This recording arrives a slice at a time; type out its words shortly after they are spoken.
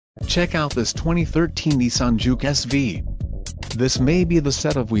Check out this 2013 Nissan JUKE SV. This may be the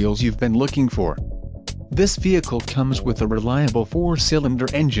set of wheels you've been looking for. This vehicle comes with a reliable 4-cylinder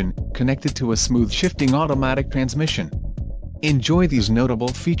engine, connected to a smooth shifting automatic transmission. Enjoy these notable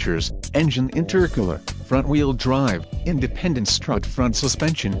features: engine intercooler, front-wheel drive, independent strut front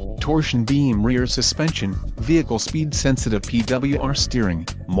suspension, torsion beam rear suspension, vehicle speed-sensitive PWR steering,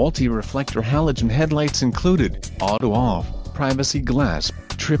 multi-reflector halogen headlights included, auto-off, privacy glass,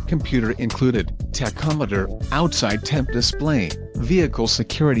 trip computer included, tachometer, outside temp display, vehicle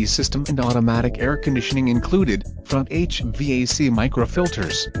security system and automatic air conditioning included, front HVAC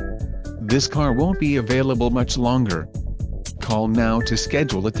microfilters. This car won't be available much longer. Call now to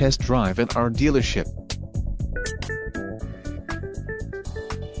schedule a test drive at our dealership.